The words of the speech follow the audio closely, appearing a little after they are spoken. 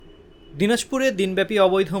দিনাজপুরে দিনব্যাপী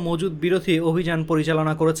অবৈধ মজুদ বিরোধী অভিযান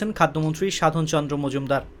পরিচালনা করেছেন খাদ্যমন্ত্রী সাধন চন্দ্র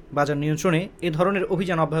মজুমদার। বাজার নিয়ন্ত্রণে এ ধরনের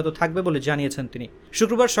অভিযান অব্যাহত থাকবে বলে জানিয়েছেন তিনি।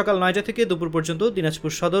 শুক্রবার সকাল ৯টা থেকে দুপুর পর্যন্ত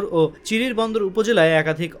দিনাজপুর সদর ও চিরিরবন্দর উপজেলায়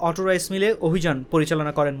একাধিক অটো রাইস মিলে অভিযান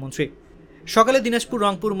পরিচালনা করেন মন্ত্রী। সকালে দিনাজপুর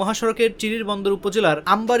রংপুর মহাসড়কের চিরিরবন্দর উপজেলার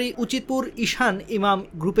আমবাড়ি উচিতপুর ঈশান ইমাম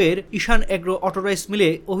গ্রুপের ঈশান এগ্রো অটো রাইস মিলে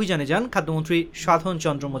অভিযানে যান খাদ্যমন্ত্রী সাধন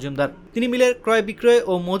চন্দ্র মজুমদার। তিনি মিলের ক্রয় বিক্রয়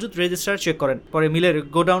ও মজুদ রেজিস্টার চেক করেন, পরে মিলের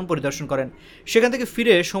গোডাউন পরিদর্শন করেন। সেখান থেকে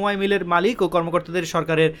ফিরে সময় মিলের মালিক ও কর্মকর্তাদের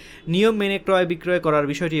সরকারের নিয়ম মেনে ক্রয় বিক্রয় করার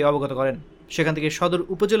বিষয়টি অবগত করেন। সেখান থেকে সদর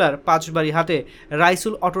উপজেলার পাঁচবাড়ি হাটে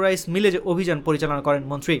রাইসুল অটো রাইস মিলে অভিযান পরিচালনা করেন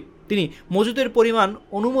মন্ত্রী। তিনি মজুদের পরিমাণ,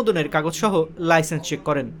 অনুমোদনের কাগজসহ লাইসেন্স চেক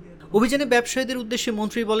করেন। অভিযানে ব্যবসায়ীদের উদ্দেশ্যে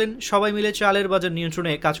মন্ত্রী বলেন, সবাই মিলে চালের বাজার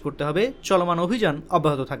নিয়ন্ত্রণে কাজ করতে হবে। চলমান অভিযান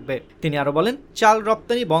অব্যাহত থাকবে। তিনি আরও বলেন, চাল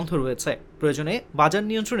রপ্তানি বন্ধ রয়েছে, প্রয়োজনে বাজার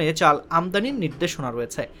নিয়ন্ত্রণে চাল আমদানির নির্দেশনা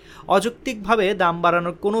রয়েছে। অযৌক্তিকভাবে দাম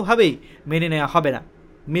বাড়ানোর কোনোভাবেই মেনে নেওয়া হবে না।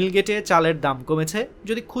 মিলগেটে চালের দাম কমেছে,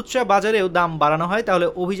 যদি খুচরা বাজারেও দাম বাড়ানো হয় তাহলে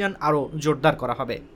অভিযান আরও জোরদার করা হবে।